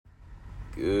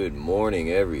Good morning,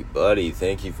 everybody.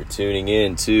 Thank you for tuning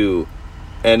in to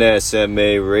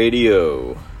NSMA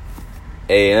Radio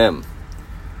AM.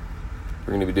 We're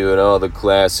going to be doing all the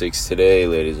classics today,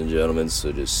 ladies and gentlemen.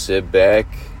 So just sit back,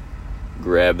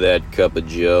 grab that cup of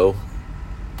joe,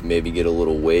 maybe get a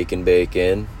little wake and bake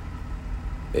in,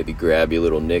 maybe grab your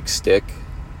little Nick stick,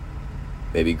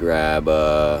 maybe grab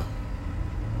a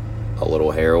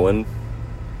little heroin,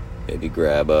 maybe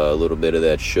grab a little bit of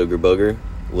that sugar booger,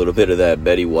 a little bit of that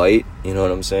Betty White, you know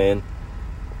what I'm saying?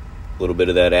 A little bit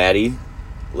of that Addy,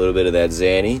 a little bit of that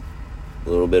Xanny, a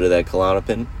little bit of that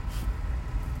Klonopin.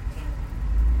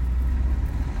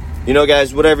 You know,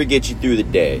 guys, whatever gets you through the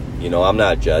day. You know, I'm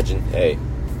not judging. Hey,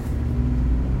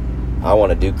 I want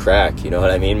to do crack, you know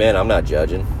what I mean, man? I'm not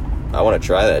judging. I want to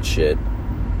try that shit.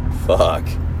 Fuck,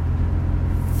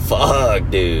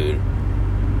 dude.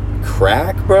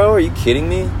 Crack, bro? Are you kidding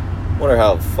me? Wonder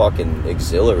how fucking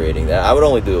exhilarating that. I would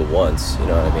only do it once, you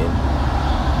know what I mean?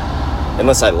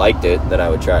 Unless I liked it, then I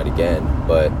would try it again.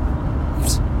 But,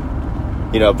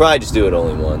 you know, probably just do it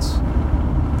only once.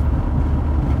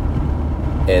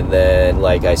 And then,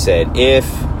 like I said, if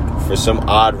for some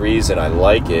odd reason I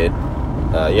like it,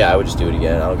 yeah, I would just do it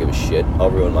again. I don't give a shit.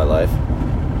 I'll ruin my life.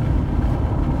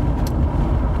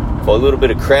 For a little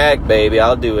bit of crack, baby,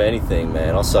 I'll do anything,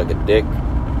 man. I'll suck a dick.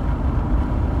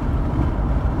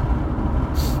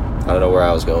 I don't know where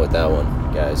I was going with that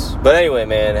one, guys. But anyway,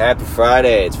 man, happy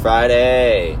Friday. It's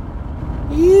Friday.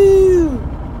 You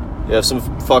have some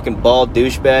fucking bald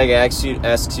douchebag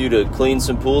asks you to clean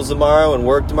some pools tomorrow and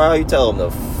work tomorrow, you tell him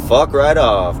to fuck right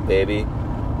off, baby.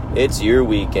 It's your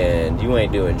weekend. You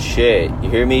ain't doing shit. You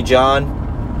hear me, John?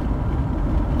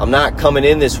 I'm not coming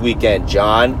in this weekend,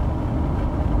 John.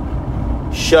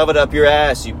 Shove it up your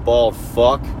ass, you bald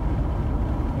fuck.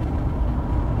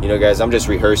 You know, guys, I'm just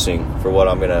rehearsing for what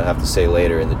I'm going to have to say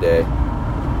later in the day.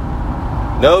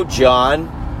 No, John,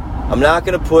 I'm not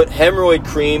going to put hemorrhoid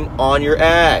cream on your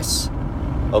ass.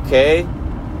 Okay?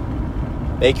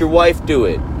 Make your wife do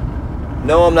it.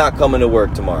 No, I'm not coming to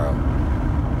work tomorrow.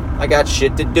 I got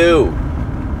shit to do.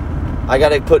 I got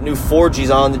to put new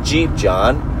 4Gs on the Jeep,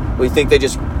 John. What, you think they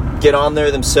just get on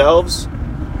there themselves?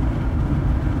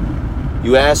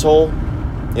 You asshole.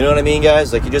 You know what I mean,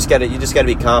 guys? Like, you just gotta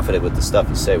be confident with the stuff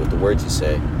you say, with the words you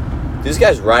say. This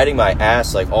guy's riding my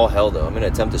ass like all hell, though. I'm gonna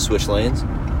attempt to switch lanes.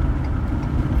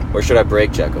 Or should I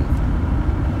brake check him?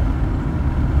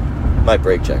 Might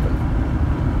brake check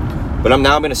him. But I'm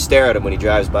gonna stare at him when he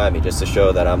drives by me, just to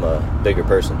show that I'm a bigger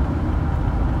person.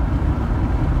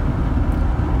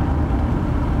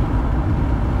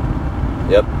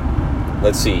 Yep.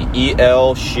 Let's see.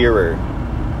 E.L. Shearer.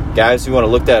 Guys, you want to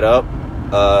look that up?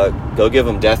 Go give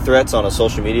him death threats on his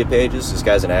social media pages. This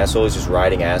guy's an asshole. He's just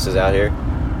riding asses out here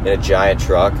in a giant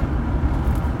truck.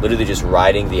 Literally just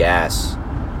riding the ass.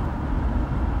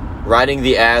 Riding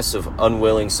the ass of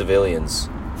unwilling civilians.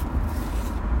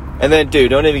 And then, dude,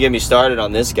 don't even get me started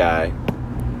on this guy.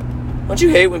 Don't you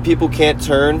hate when people can't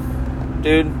turn,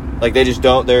 dude? Like, they just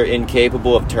don't. They're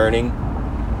incapable of turning.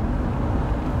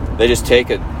 They just take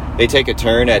a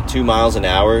turn at 2 miles an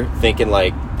hour thinking,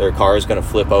 like, their car is going to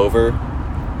flip over.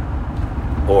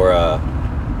 Or,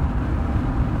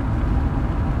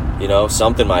 you know,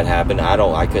 something might happen.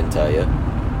 I couldn't tell you.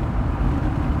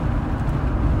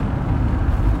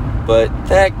 But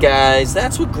that, guys,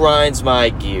 that's what grinds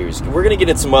my gears. We're going to get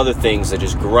into some other things that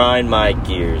just grind my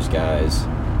gears, guys.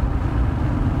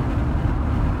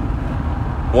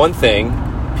 One thing,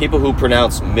 people who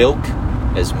pronounce milk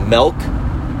as milk,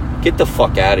 get the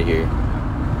fuck out of here.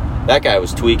 That guy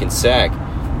was tweaking sack.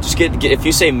 Just get if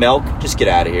you say milk, just get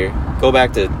out of here. Go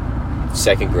back to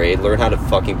 2nd grade. Learn how to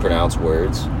fucking pronounce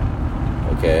words.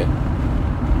 Okay?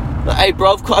 Hey,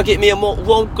 bruv, can I get me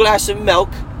one glass of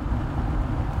milk?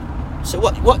 So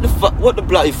what the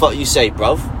bloody fuck you say,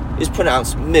 bruv? It's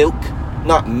pronounced milk,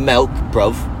 not milk,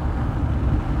 bruv.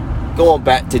 Go on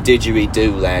back to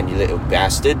didgeridoo land, you little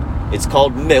bastard. It's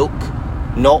called milk,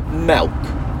 not milk.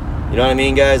 You know what I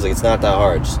mean, guys? Like, it's not that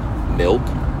hard. Just milk.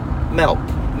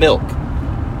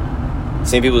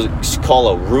 Same people call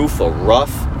a roof a rough.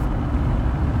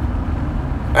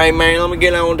 Hey, man, let me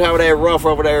get on top of that rough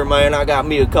over there, man. I got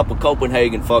me a couple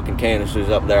Copenhagen fucking canisters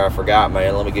up there. I forgot,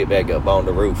 man. Let me get back up on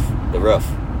the roof. The roof.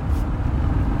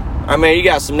 I mean, you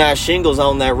got some nice shingles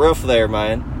on that roof there,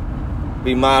 man.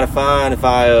 Be mighty fine if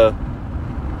I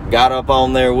got up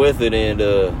on there with it and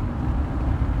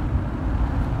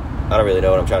I don't really know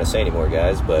what I'm trying to say anymore,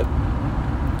 guys, but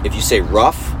if you say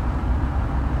rough,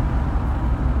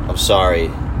 I'm sorry,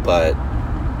 but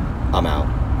I'm out.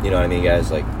 You know what I mean,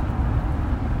 guys? Like,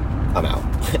 I'm out.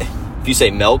 If you say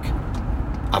milk,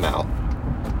 I'm out.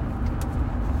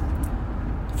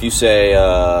 if you say,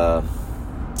 well,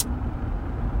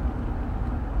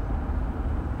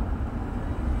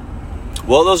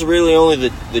 those are really only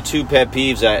the two pet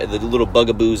peeves, the little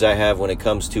bugaboos I have when it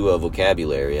comes to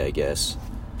vocabulary, I guess.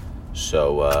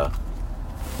 So,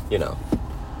 you know.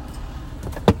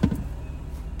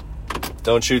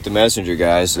 Don't shoot the messenger,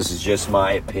 guys. This is just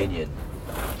my opinion.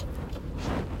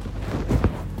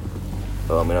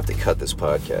 Oh, I'm going to have to cut this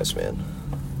podcast, man.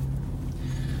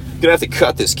 I'm going to have to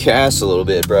cut this cast a little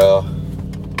bit, bro. I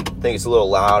think it's a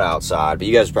little loud outside, but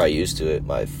you guys are probably used to it.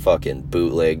 My fucking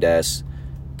bootlegged ass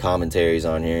commentaries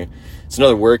on here. It's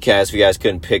another wordcast if you guys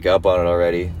couldn't pick up on it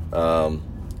already.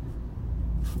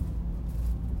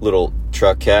 Little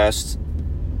truck cast.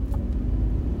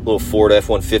 Little Ford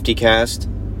F-150 cast.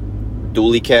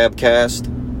 Dually cab cast.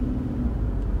 You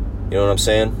know what I'm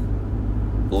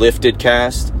saying? Lifted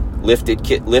cast. Lift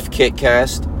kit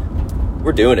cast.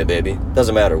 We're doing it, baby.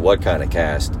 Doesn't matter what kind of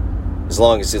cast. As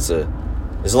long as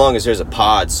there's a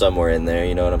pod somewhere in there,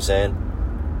 you know what I'm saying?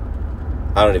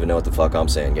 I don't even know what the fuck I'm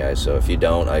saying, guys. So if you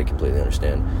don't, I completely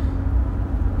understand.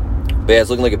 But yeah,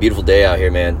 it's looking like a beautiful day out here,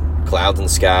 man. Clouds in the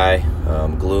sky,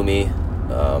 gloomy.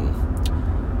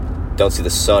 Don't see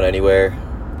the sun anywhere.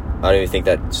 I don't even think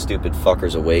that stupid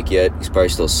fucker's awake yet. He's probably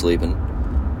still sleeping.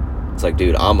 It's like,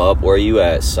 dude, I'm up. Where are you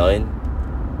at, son?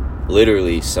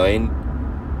 Literally, son.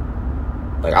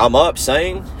 Like, I'm up,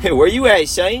 son. Hey, where you at,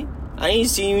 son? I ain't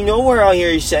seen you nowhere out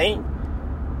here, son.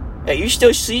 Hey, you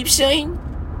still asleep, son?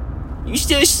 You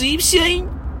still asleep, son?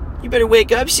 You better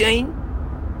wake up, son.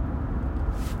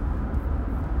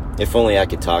 If only I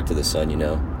could talk to the sun, you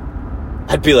know.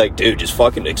 I'd be like, dude, just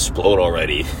fucking explode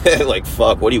already. Like,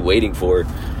 fuck, what are you waiting for?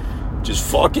 Just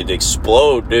fucking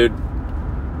explode, dude.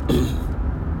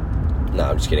 No,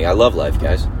 I'm just kidding. I love life,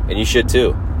 guys. And you should,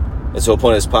 too. That's the whole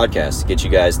point of this podcast, to get you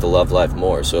guys to love life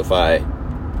more. So if I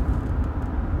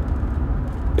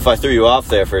threw you off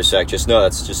there for a sec, just know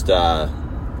that's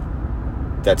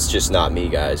just not me,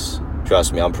 guys.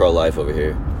 Trust me, I'm pro-life over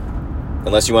here.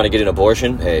 Unless you want to get an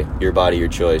abortion, hey, your body, your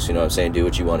choice. You know what I'm saying? Do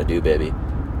what you want to do, baby.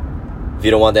 If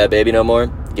you don't want that baby no more,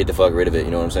 get the fuck rid of it.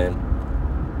 You know what I'm saying?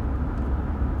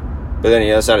 But then on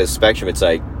the other side of the spectrum, it's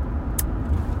like,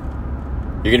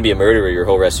 you're going to be a murderer your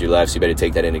whole rest of your life, so you better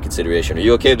take that into consideration. Are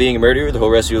you okay with being a murderer the whole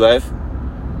rest of your life?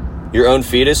 Your own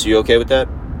fetus, are you okay with that?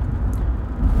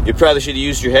 You probably should have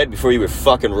used your head before you were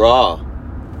fucking raw.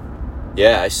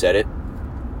 Yeah, I said it.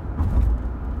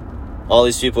 All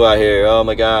these people out here, oh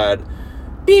my god.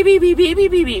 Beep, beep, beep, beep,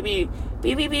 beep, beep, beep, beep.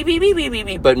 Beep, beep, beep, beep, beep, beep, beep,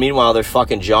 beep. But meanwhile, they're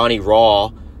fucking Johnny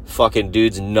Raw. Fucking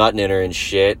dudes nutting in her and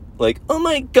shit. Like, oh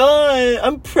my god,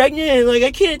 I'm pregnant. Like,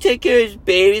 I can't take care of this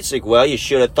baby. It's like, well, you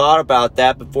should have thought about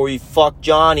that before you fucked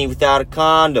Johnny without a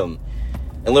condom.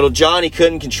 And little Johnny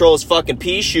couldn't control his fucking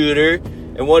pea shooter.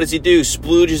 And what does he do?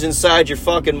 Splooges inside your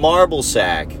fucking marble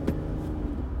sack.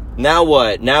 Now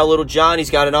what? Now little Johnny's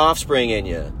got an offspring in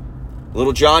you.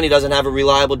 Little Johnny doesn't have a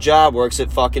reliable job. Works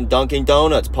at fucking Dunkin'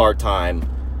 Donuts part-time.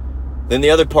 Then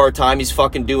the other part-time, he's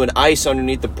fucking doing ice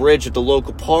underneath the bridge at the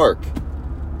local park.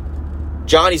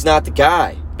 Johnny's not the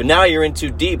guy. But now you're in too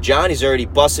deep. Johnny's already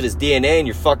busted his DNA in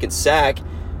your fucking sack.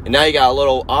 And now you got a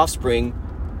little offspring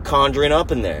conjuring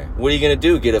up in there. What are you going to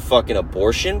do? Get a fucking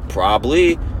abortion?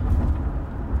 Probably.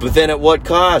 But then at what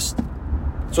cost?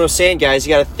 That's what I'm saying, guys.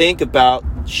 You got to think about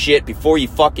shit before you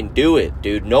fucking do it,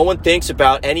 dude. No one thinks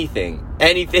about anything.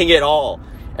 Anything at all.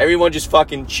 Everyone just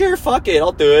fucking, sure, fuck it.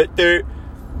 I'll do it. Dude.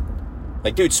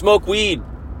 Like, dude, smoke weed.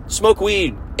 Smoke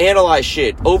weed. Analyze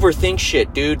shit. Overthink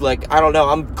shit, dude. Like, I don't know.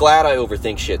 I'm glad I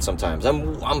overthink shit sometimes.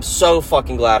 I'm so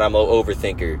fucking glad I'm an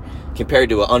overthinker compared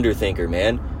to an underthinker,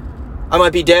 man. I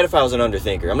might be dead if I was an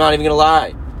underthinker. I'm not even gonna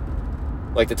lie.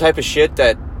 Like, the type of shit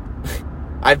that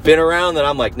I've been around that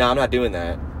I'm like, nah, I'm not doing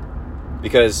that.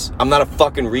 Because I'm not a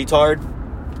fucking retard.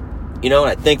 You know,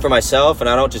 and I think for myself, and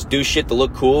I don't just do shit to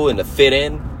look cool and to fit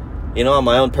in. You know, I'm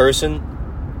my own person.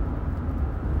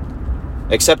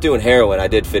 Except doing heroin, I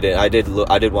did fit in. I did want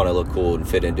to look cool and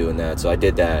fit in doing that, so I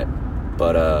did that.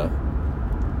 But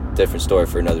different story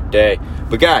for another day.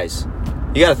 But guys,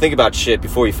 you gotta think about shit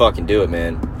before you fucking do it,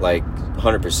 man. Like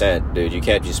 100%, dude. You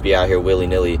can't just be out here willy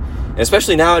nilly, and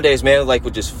especially nowadays, man. Like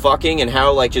with just fucking and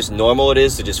how like just normal it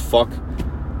is to just fuck,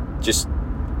 just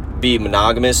be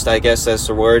monogamous. I guess that's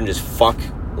the word, and just fuck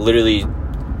literally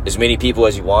as many people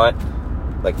as you want.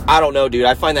 Like I don't know, dude.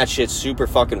 I find that shit super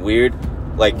fucking weird.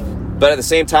 Like. But at the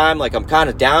same time, like, I'm kind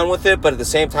of down with it, but at the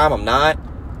same time, I'm not.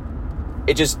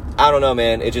 It just, I don't know,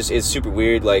 man. It just is super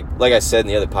weird. Like I said in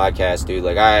the other podcast, dude,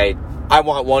 like, I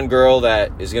want one girl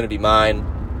that is going to be mine.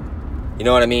 You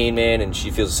know what I mean, man? And she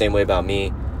feels the same way about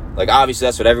me. Like, obviously,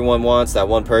 that's what everyone wants, that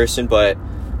one person. But,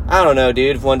 I don't know,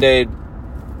 dude. If one day,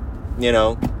 you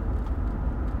know,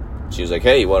 she was like,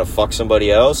 hey, you want to fuck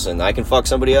somebody else and I can fuck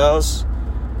somebody else?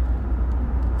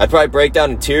 I'd probably break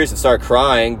down in tears and start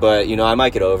crying, but, you know, I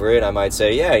might get over it. I might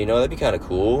say, yeah, you know, that'd be kind of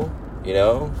cool, you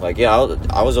know? Like, yeah,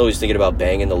 I was always thinking about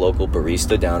banging the local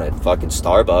barista down at fucking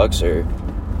Starbucks or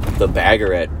the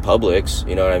bagger at Publix,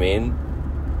 you know what I mean?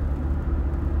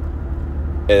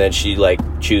 And then she, like,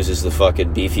 chooses the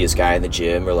fucking beefiest guy in the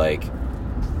gym or, like,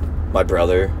 my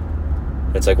brother.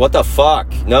 And it's like, what the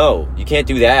fuck? No, you can't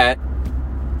do that.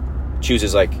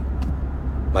 Chooses, like,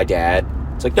 my dad.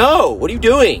 It's like, no, what are you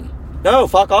doing? No,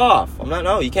 fuck off.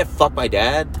 No, you can't fuck my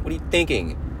dad. What are you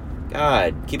thinking?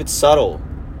 God, keep it subtle,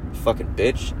 you fucking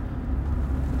bitch.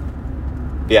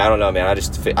 Yeah, I don't know, man.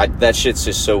 That shit's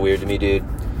just so weird to me, dude.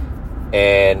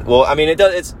 And, well, I mean,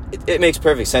 it makes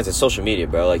perfect sense. It's social media,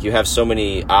 bro. Like, you have so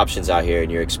many options out here,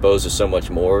 and you're exposed to so much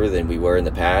more than we were in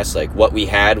the past. Like, what we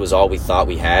had was all we thought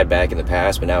we had back in the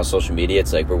past, but now social media,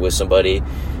 it's like we're with somebody,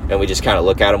 and we just kind of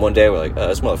look at them one day, we're like, oh,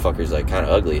 this motherfucker's, like, kind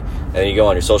of ugly. And then you go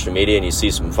on your social media, and you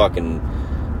see some fucking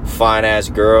fine-ass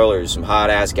girl or some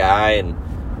hot-ass guy, and,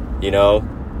 you know,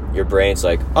 your brain's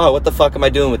like, oh, what the fuck am I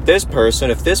doing with this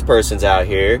person if this person's out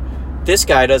here? This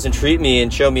guy doesn't treat me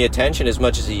and show me attention as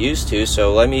much as he used to,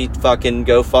 so let me fucking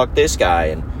go fuck this guy.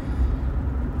 And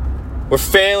we're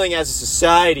failing as a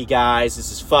society, guys.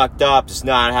 This is fucked up. It's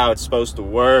not how it's supposed to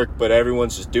work, but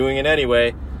everyone's just doing it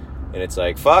anyway. And it's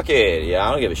like, fuck it. Yeah,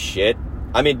 I don't give a shit.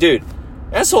 I mean, dude,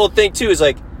 that's the whole thing, too, is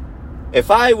like, if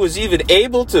I was even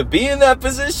able to be in that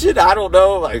position, I don't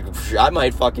know, like, I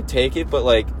might fucking take it, but,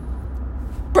 like,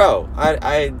 bro,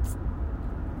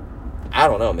 I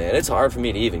don't know, man. It's hard for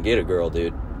me to even get a girl,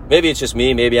 dude. Maybe it's just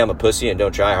me. Maybe I'm a pussy and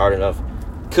don't try hard enough.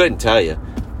 Couldn't tell you.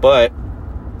 But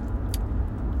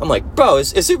I'm like, bro,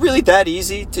 is it really that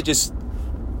easy to just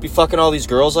be fucking all these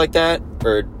girls like that?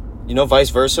 Or, you know,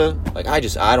 vice versa? Like, I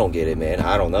don't get it, man.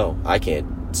 I don't know. I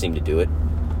can't seem to do it.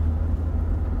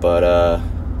 But,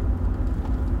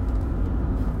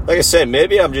 like I said,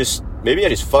 maybe I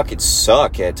just fucking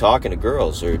suck at talking to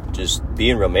girls or just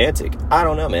being romantic. I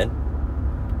don't know, man.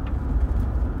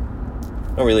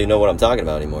 I don't really know what I'm talking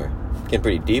about anymore. Getting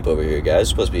pretty deep over here, guys.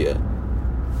 It's supposed to be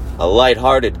a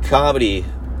lighthearted comedy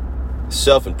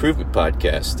self-improvement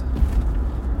podcast.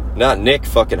 Not Nick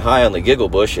fucking high on the giggle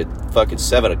bush at fucking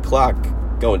 7 o'clock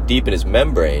going deep in his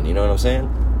membrane, you know what I'm saying?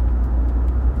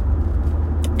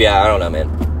 Yeah, I don't know,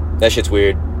 man. That shit's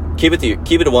weird. Keep it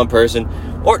to one person.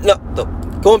 Or, no,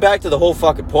 going back to the whole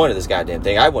fucking point of this goddamn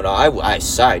thing, I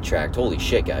sidetracked. Holy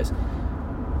shit, guys.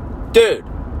 Dude.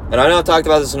 And I know I talked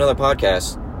about this in another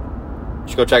podcast. You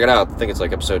should go check it out. I think it's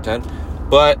like episode 10.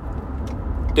 But,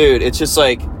 dude, it's just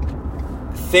like,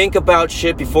 think about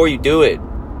shit before you do it.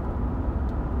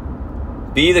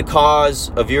 Be the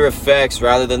cause of your effects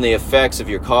rather than the effects of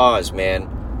your cause, man.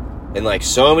 And, like,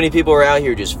 so many people are out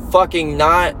here just fucking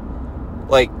not,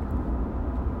 like,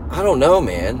 I don't know,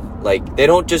 man. Like, they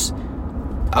don't just,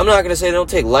 I'm not going to say they don't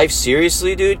take life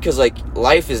seriously, dude, because, like,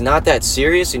 life is not that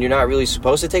serious and you're not really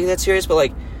supposed to take it that serious, but,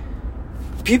 like,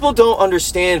 people don't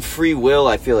understand free will,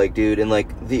 I feel like, dude, and,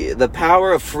 like, the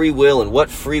power of free will and what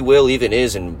free will even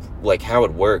is and, like, how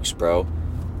it works, bro.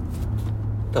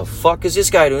 The fuck is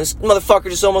this guy doing? This motherfucker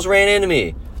just almost ran into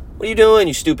me. What are you doing,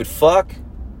 you stupid fuck?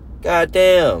 God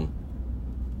damn.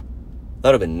 That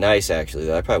would have been nice, actually,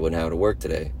 though. I probably wouldn't have to work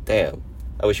today. Damn.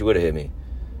 I wish you would have hit me.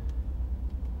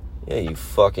 Yeah, you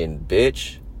fucking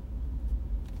bitch.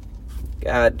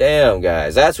 God damn,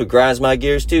 guys. That's what grinds my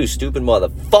gears, too. Stupid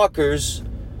motherfuckers.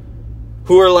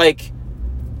 Who are like,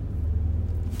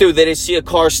 dude, they just see a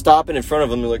car stopping in front of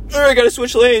them. They're like, I gotta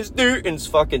switch lanes, dude. And it's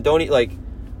fucking, don't eat, like,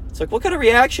 it's like, what kind of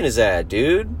reaction is that,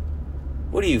 dude?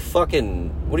 What are you so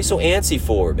antsy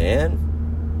for,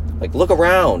 man? Like, look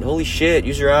around. Holy shit,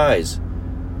 use your eyes.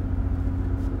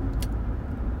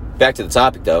 Back to the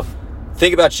topic, though.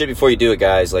 Think about shit before you do it,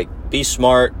 guys. Like, be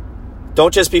smart.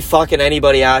 Don't just be fucking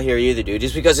anybody out here either, dude.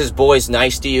 Just because his boy's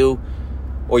nice to you,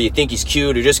 or you think he's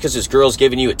cute, or just because his girl's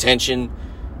giving you attention,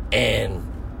 and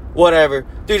whatever.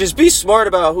 Dude, just be smart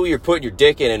about who you're putting your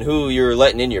dick in and who you're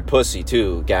letting in your pussy,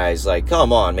 too, guys. Like,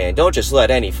 come on, man. Don't just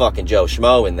let any fucking Joe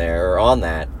Schmo in there or on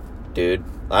that, dude.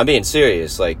 I'm being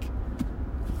serious. Like,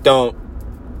 don't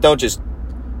just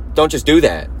do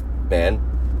that, man.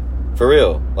 For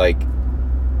real. Like,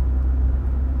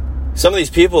 some of these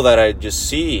people that I just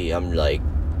see, I'm like,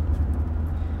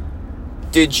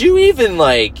 did you even,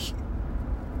 like,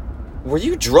 were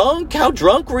you drunk? How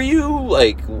drunk were you?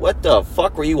 Like, what the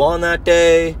fuck were you on that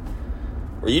day?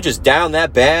 Were you just down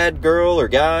that bad, girl or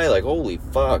guy? Like, holy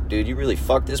fuck, dude, you really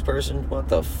fucked this person? What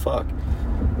the fuck?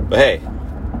 But hey,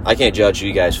 I can't judge who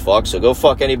you guys fuck, so go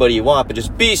fuck anybody you want, but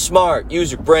just be smart.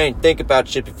 Use your brain. Think about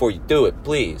shit before you do it,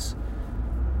 please.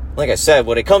 like I said,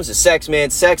 when it comes to sex, man,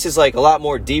 sex is like a lot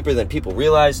more deeper than people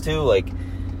realize too. Like,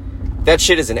 that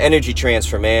shit is an energy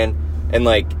transfer, man. And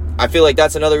like, I feel like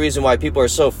that's another reason why people are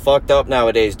so fucked up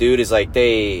nowadays, dude, is like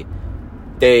they've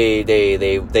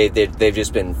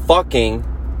just been fucking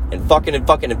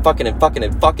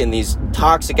these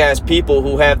toxic ass people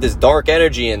who have this dark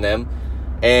energy in them.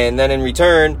 And then in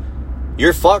return,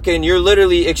 you're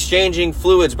literally exchanging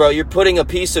fluids, bro. You're putting a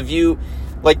piece of you.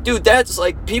 Like, dude, that's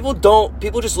like, people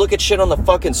just look at shit on the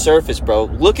fucking surface, bro.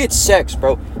 Look at sex,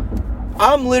 bro.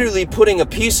 I'm literally putting a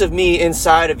piece of me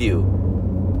inside of you.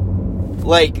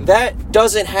 Like, that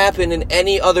doesn't happen in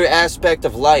any other aspect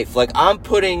of life. Like, I'm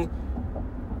putting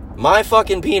my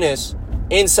fucking penis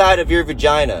inside of your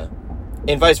vagina,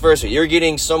 and vice versa. You're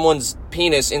getting someone's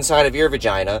penis inside of your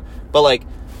vagina, but like,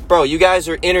 bro, you guys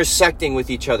are intersecting with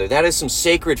each other. That is some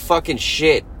sacred fucking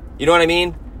shit. You know what I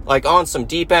mean? Like, on some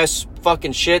deep ass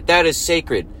fucking shit, that is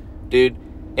sacred, dude.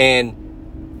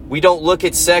 And we don't look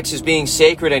at sex as being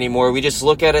sacred anymore. We just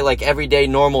look at it like everyday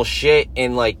normal shit.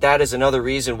 And like, that is another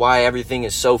reason why everything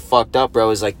is so fucked up, bro,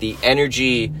 is like the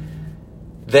energy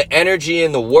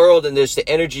in the world, and there's the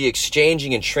energy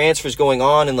exchanging and transfers going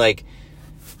on. And like,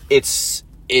 it's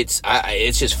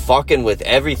just fucking with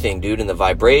everything, dude, and the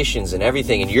vibrations and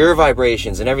everything, and your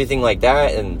vibrations and everything like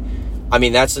that. And I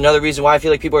mean, that's another reason why I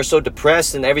feel like people are so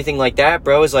depressed and everything like that,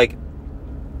 bro, is like,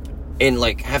 and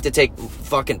like have to take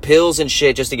fucking pills and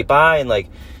shit just to get by. And like,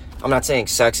 I'm not saying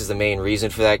sex is the main reason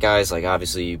for that, guys. Like,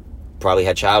 obviously you probably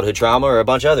had childhood trauma or a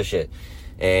bunch of other shit,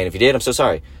 and if you did, I'm so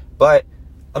sorry. But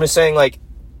I'm just saying, like,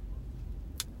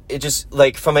 it just,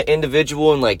 like, from an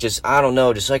individual and like, just, I don't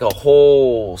know, just like a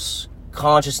whole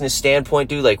consciousness standpoint,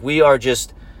 dude, like, we're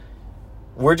just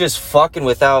fucking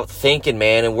without thinking,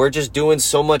 man. And we're just doing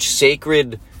so much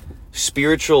sacred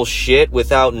spiritual shit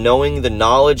without knowing the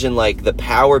knowledge and like the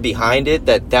power behind it.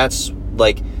 That's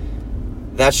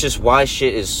just why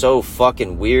shit is so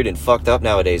fucking weird and fucked up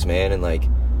nowadays, man. And like,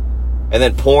 and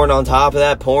then porn on top of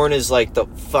that. Porn is like the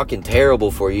fucking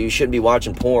terrible for you. You shouldn't be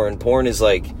watching porn. Porn is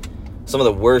like some of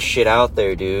the worst shit out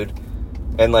there, dude.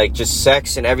 And like, just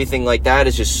sex and everything like that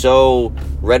is just so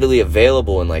readily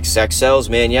available. And like, sex sells,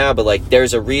 man, yeah, but like,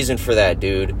 there's a reason for that,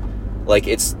 dude. Like,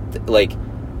 it's like,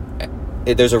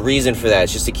 there's a reason for that.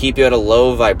 It's just to keep you at a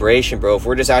low vibration, bro. If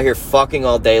we're just out here fucking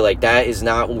all day, like, that is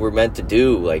not what we're meant to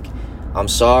do. Like, I'm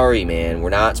sorry, man. We're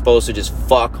not supposed to just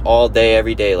fuck all day,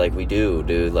 every day like we do,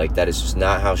 dude. Like, that is just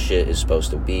not how shit is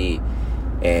supposed to be.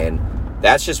 And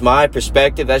that's just my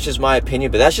perspective. That's just my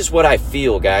opinion. But that's just what I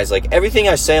feel, guys. Like, everything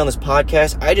I say on this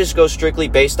podcast, I just go strictly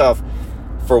based off,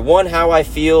 for one, how I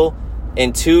feel,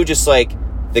 and two, just like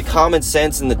the common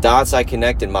sense and the dots I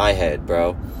connect in my head,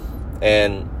 bro.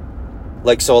 And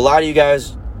like, so a lot of you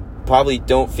guys probably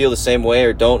don't feel the same way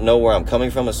or don't know where I'm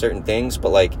coming from with certain things. But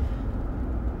like,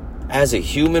 as a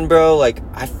human, bro, like,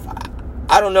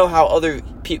 I don't know how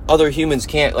other humans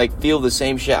can't like feel the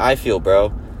same shit I feel,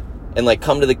 bro. And like,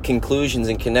 come to the conclusions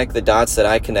and connect the dots that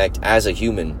I connect as a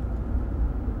human.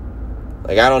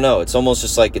 Like, I don't know. It's almost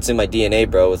just like it's in my DNA,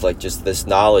 bro, with like just this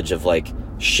knowledge of like,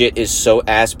 shit is so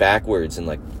ass backwards. And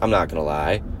like, I'm not gonna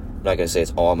lie. I'm not gonna say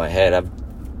it's all in my head. I've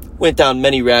went down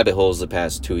many rabbit holes the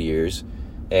past 2 years,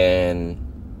 and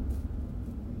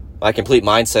my complete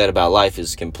mindset about life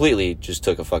is completely just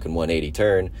took a fucking 180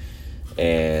 turn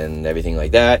and everything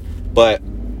like that. But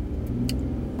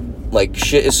like,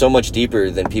 shit is so much deeper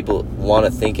than people want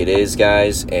to think it is,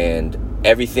 guys, and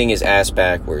everything is ass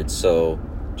backwards. So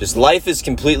just, life is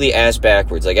completely ass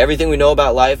backwards. Like, everything we know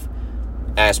about life,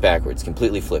 ass backwards.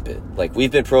 Completely flip it. Like,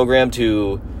 we've been programmed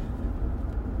to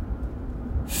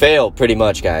fail, pretty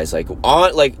much, guys. Like,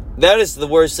 that is the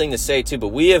worst thing to say too, but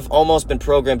we have almost been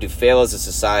programmed to fail as a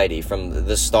society from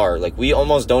the start. Like, we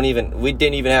didn't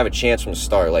even have a chance from the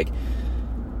start. Like,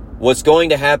 what's going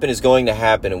to happen is going to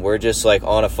happen, and we're just like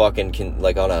on a fucking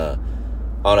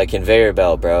on a conveyor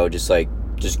belt, bro, just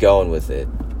going with it.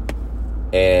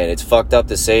 And it's fucked up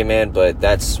to say, man, but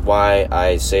that's why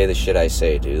I say the shit I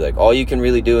say, dude. Like, all you can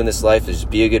really do in this life is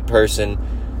be a good person.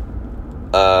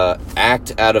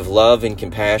 Act out of love and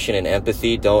compassion and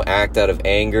empathy. Don't act out of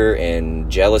anger and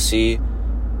jealousy,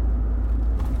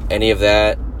 any of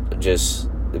that. Just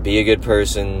be a good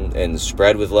person and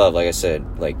spread with love. Like I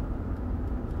said, like,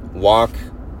 walk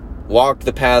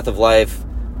the path of life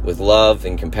with love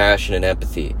and compassion and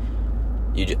empathy.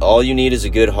 All you need is a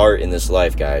good heart in this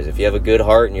life, guys. If you have a good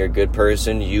heart and you're a good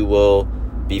person, you will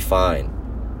be fine.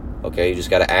 Okay, you just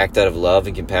got to act out of love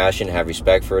and compassion, have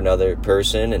respect for another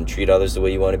person, and treat others the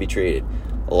way you want to be treated.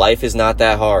 Life is not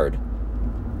that hard.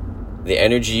 The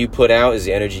energy you put out is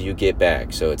the energy you get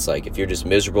back. So it's like, if you're just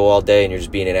miserable all day and you're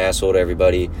just being an asshole to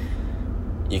everybody,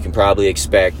 you can probably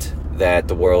expect that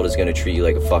the world is going to treat you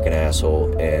like a fucking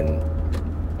asshole, and,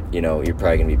 you know, you're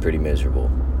probably going to be pretty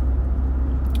miserable.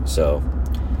 So,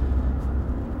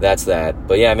 that's that.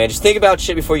 But yeah, man, just think about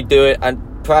shit before you do it. I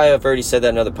probably have already said that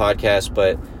in another podcast,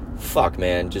 but fuck,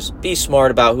 man, just be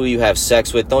smart about who you have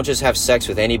sex with. Don't just have sex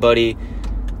with anybody.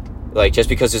 Like, just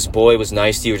because this boy was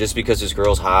nice to you, or just because this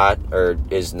girl's hot, or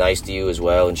is nice to you as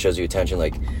well, and shows you attention,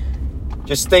 like,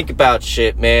 just think about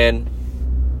shit, man.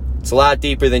 It's a lot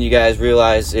deeper than you guys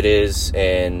realize it is,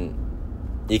 and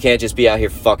you can't just be out here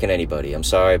fucking anybody. I'm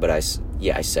sorry, but I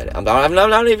said it. I'm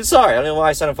not even sorry. I don't know why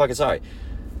I said I'm fucking sorry.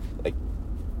 Like,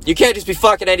 you can't just be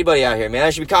fucking anybody out here, man.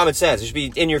 That should be common sense. It should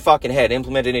be in your fucking head,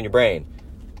 implemented in your brain.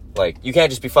 Like, you can't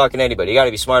just be fucking anybody. You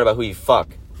gotta be smart about who you fuck.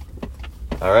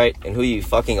 Alright? And who you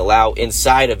fucking allow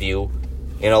inside of you,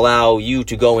 and allow you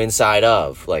to go inside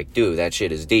of. Like, dude, that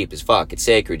shit is deep as fuck. It's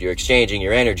sacred. You're exchanging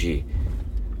your energy.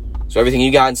 So everything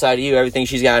you got inside of you, everything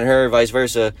she's got in her, vice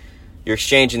versa, you're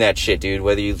exchanging that shit, dude,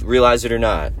 whether you realize it or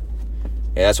not.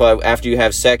 And that's why after you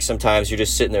have sex, sometimes you're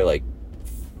just sitting there like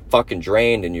fucking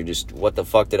drained, and you're just, what the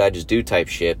fuck did I just do type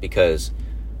shit, because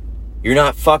you're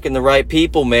not fucking the right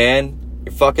people, man.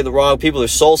 You're fucking the wrong people. They're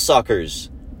soul suckers.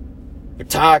 They're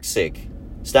toxic.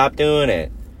 Stop doing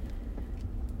it.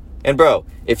 And bro,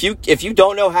 if you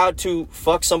don't know how to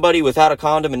fuck somebody without a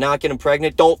condom and not get them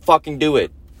pregnant, don't fucking do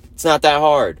it. It's not that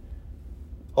hard.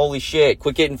 Holy shit,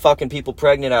 quit getting fucking people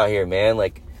pregnant out here, man.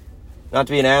 Like, not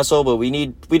to be an asshole, but we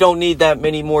don't need that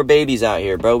many more babies out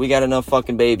here, bro. We got enough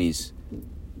fucking babies.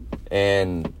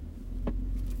 And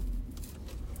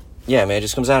yeah, man, it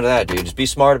just comes down to that, dude. Just be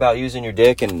smart about using your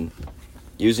dick and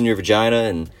using your vagina,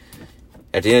 and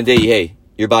at the end of the day, hey,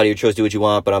 your body, your choice, do what you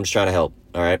want, but I'm just trying to help,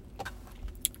 alright?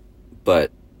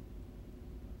 But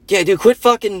yeah, dude, quit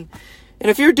fucking. And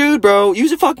if you're a dude, bro,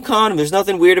 use a fucking condom. There's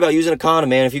nothing weird about using a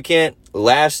condom, man. If you can't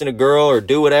last in a girl or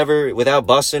do whatever without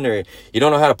busting, or you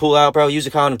don't know how to pull out, bro, use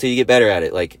a condom till you get better at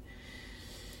it. Like,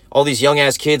 all these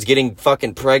young-ass kids getting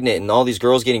fucking pregnant and all these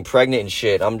girls getting pregnant and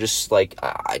shit. I'm just like,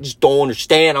 I just don't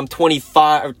understand. I'm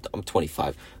 25.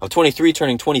 I'm 23,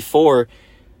 turning 24.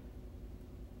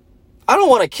 I don't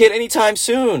want a kid anytime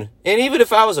soon. And even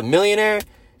if I was a millionaire,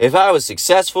 if I was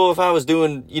successful, if I was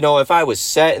doing, you know, if I was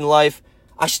set in life,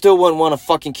 I still wouldn't want a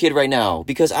fucking kid right now,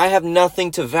 because I have nothing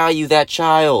to value that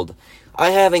child. I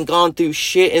haven't gone through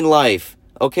shit in life,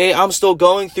 okay? I'm still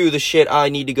going through the shit I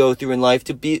need to go through in life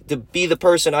to be the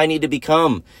person I need to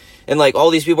become. And like, all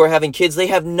these people are having kids, they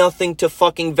have nothing to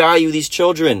fucking value these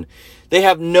children. They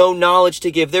have no knowledge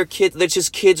to give. They're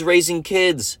just kids raising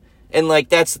kids. And like,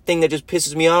 that's the thing that just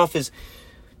pisses me off, is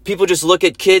people just look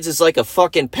at kids as like a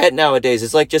fucking pet nowadays.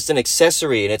 It's like just an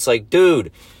accessory. And it's like,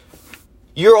 dude,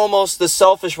 you're almost the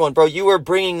selfish one, bro. You are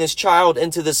bringing this child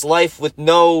into this life with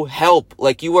no help.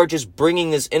 Like, you are just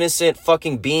bringing this innocent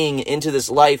fucking being into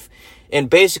this life and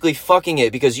basically fucking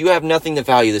it, because you have nothing to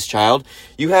value this child.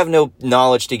 You have no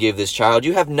knowledge to give this child.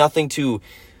 You have no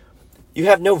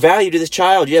value to this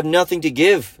child. You have nothing to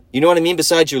give. You know what I mean?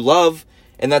 Besides your love.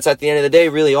 And that's, at the end of the day,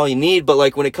 really all you need. But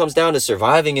like, when it comes down to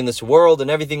surviving in this world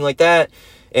and everything like that,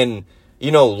 and,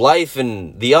 you know, life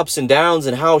and the ups and downs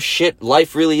and how shit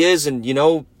life really is, and, you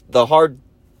know, the hard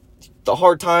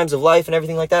times of life and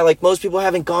everything like that, like, most people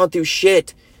haven't gone through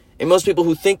shit. And most people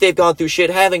who think they've gone through shit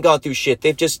haven't gone through shit.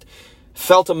 They've just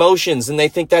felt emotions, and they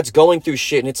think that's going through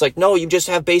shit. And it's like, no, you just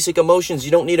have basic emotions.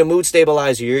 You don't need a mood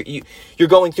stabilizer. You're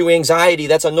going through anxiety.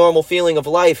 That's a normal feeling of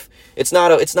life. It's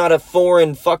not a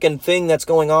foreign fucking thing that's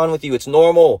going on with you. It's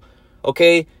normal.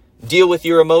 Okay? Deal with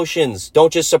your emotions.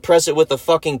 Don't just suppress it with a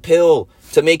fucking pill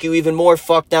to make you even more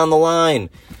fucked down the line.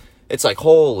 It's like,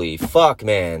 holy fuck,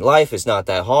 man. Life is not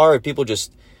that hard. People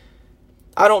just,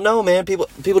 I don't know, man. People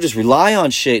just rely on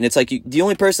shit. And it's like, the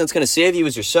only person that's going to save you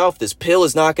is yourself. This pill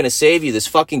is not going to save you. This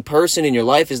fucking person in your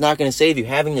life is not going to save you.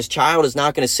 Having this child is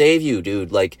not going to save you,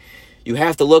 dude. Like, you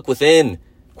have to look within.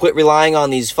 Quit relying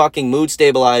on these fucking mood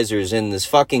stabilizers and this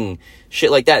fucking shit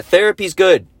like that. Therapy's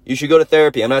good. You should go to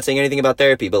therapy. I'm not saying anything about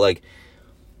therapy, but like,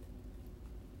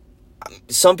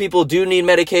 some people do need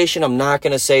medication. I'm not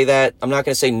going to say that. I'm not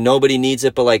going to say nobody needs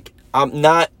it, but like, I'm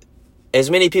not,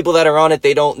 as many people that are on it,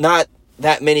 not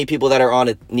that many people that are on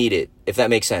it need it, if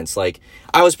that makes sense. Like,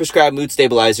 I was prescribed mood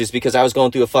stabilizers because I was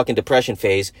going through a fucking depression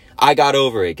phase. I got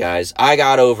over it, guys. I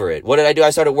got over it. What did I do? I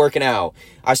started working out.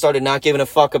 I started not giving a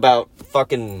fuck about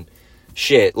fucking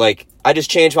shit. Like, I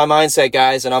just changed my mindset,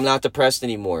 guys, and I'm not depressed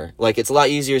anymore. Like, it's a lot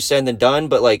easier said than done,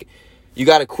 but like, you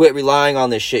gotta quit relying on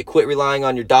this shit. Quit relying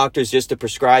on your doctors just to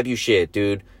prescribe you shit,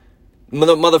 dude.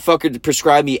 Motherfucker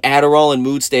prescribed me Adderall and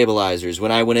mood stabilizers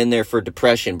when I went in there for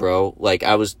depression, bro. Like,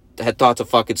 had thoughts of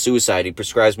fucking suicide. He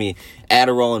prescribes me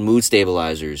Adderall and mood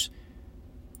stabilizers.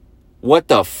 what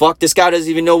the fuck? This guy doesn't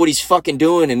even know what he's fucking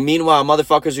doing. And meanwhile,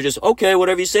 motherfuckers are just, okay,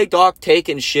 whatever you say, doc,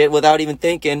 taking shit without even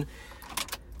thinking.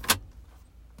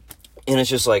 And it's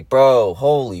just like, bro,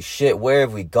 holy shit, where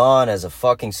have we gone as a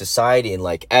fucking society? And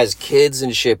like, as kids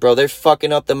and shit, bro, they're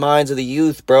fucking up the minds of the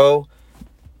youth, bro.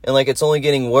 And like, it's only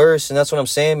getting worse. And that's what I'm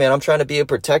saying, man. I'm trying to be a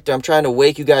protector. I'm trying to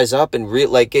wake you guys up and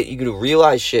get you to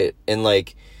realize shit. And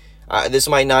like, this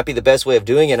might not be the best way of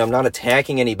doing it. I'm not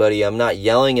attacking anybody. I'm not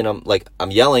yelling, and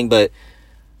I'm yelling, but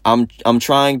I'm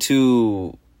just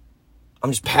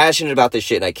passionate about this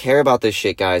shit, and I care about this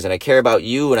shit, guys, and I care about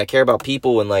you, and I care about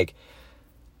people, and like,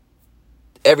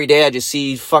 every day I just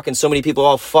see fucking so many people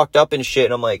all fucked up and shit,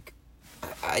 and I'm like,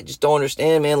 I just don't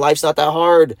understand, man. Life's not that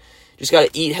hard. Just gotta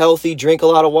eat healthy, drink a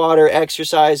lot of water,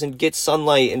 exercise, and get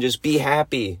sunlight, and just be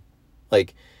happy.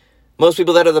 Like, most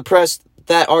people that are depressed,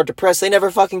 they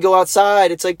never fucking go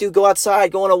outside. It's like, dude, go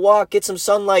outside, go on a walk, get some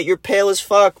sunlight. You're pale as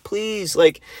fuck, please.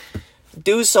 Like,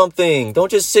 do something.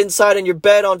 Don't just sit inside in your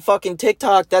bed on fucking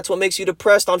TikTok. That's what makes you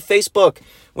depressed. On Facebook,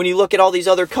 when you look at all these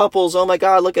other couples, oh my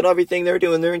God, look at everything they're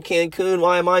doing. They're in Cancun.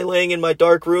 Why am I laying in my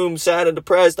dark room, sad and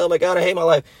depressed? Oh my God, I hate my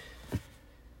life.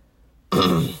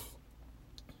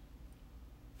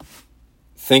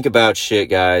 Think about shit,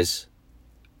 guys.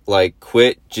 Like,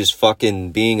 quit just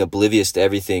fucking being oblivious to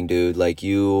everything, dude. Like,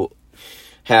 you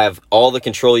have all the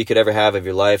control you could ever have of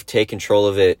your life. Take control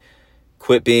of it.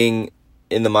 Quit being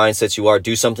in the mindsets you are.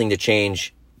 Do something to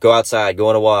change. Go outside. Go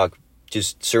on a walk.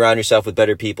 Just surround yourself with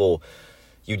better people.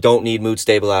 You don't need mood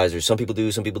stabilizers. Some people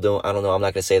do, some people don't. I don't know. I'm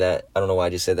not going to say that. I don't know why I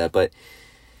just said that. But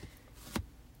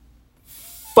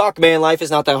fuck, man. Life is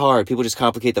not that hard. People just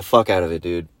complicate the fuck out of it,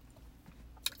 dude.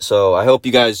 So I hope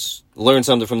you guys learned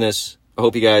something from this. I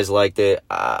hope you guys liked it.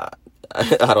 I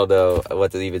don't know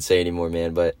what to even say anymore,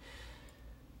 man. But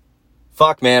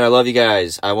fuck, man, I love you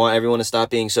guys. I want everyone to stop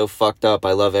being so fucked up.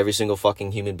 I love every single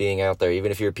fucking human being out there.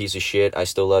 Even if you're a piece of shit, I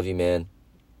still love you, man.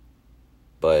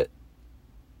 But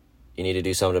you need to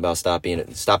do something about stop being a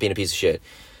piece of shit.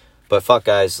 But fuck,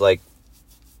 guys, like,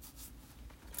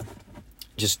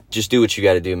 just do what you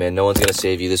got to do, man. No one's gonna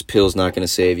save you. This pill's not gonna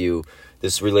save you.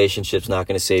 This relationship's not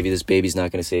going to save you. This baby's not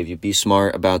going to save you. Be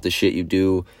smart about the shit you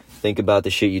do. Think about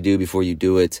the shit you do before you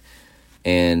do it.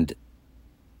 And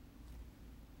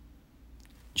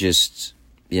just,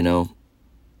 use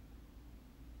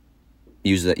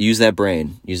that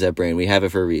brain. Use that brain. We have it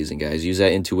for a reason, guys. Use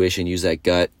that intuition. Use that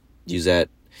gut. Use that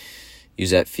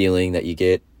feeling that you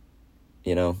get,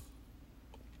 I don't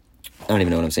even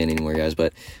know what I'm saying anymore, guys.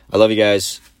 But I love you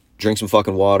guys. Drink some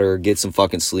fucking water. Get some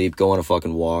fucking sleep. Go on a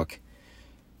fucking walk.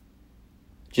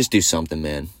 Just do something,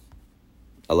 man.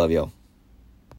 I love y'all.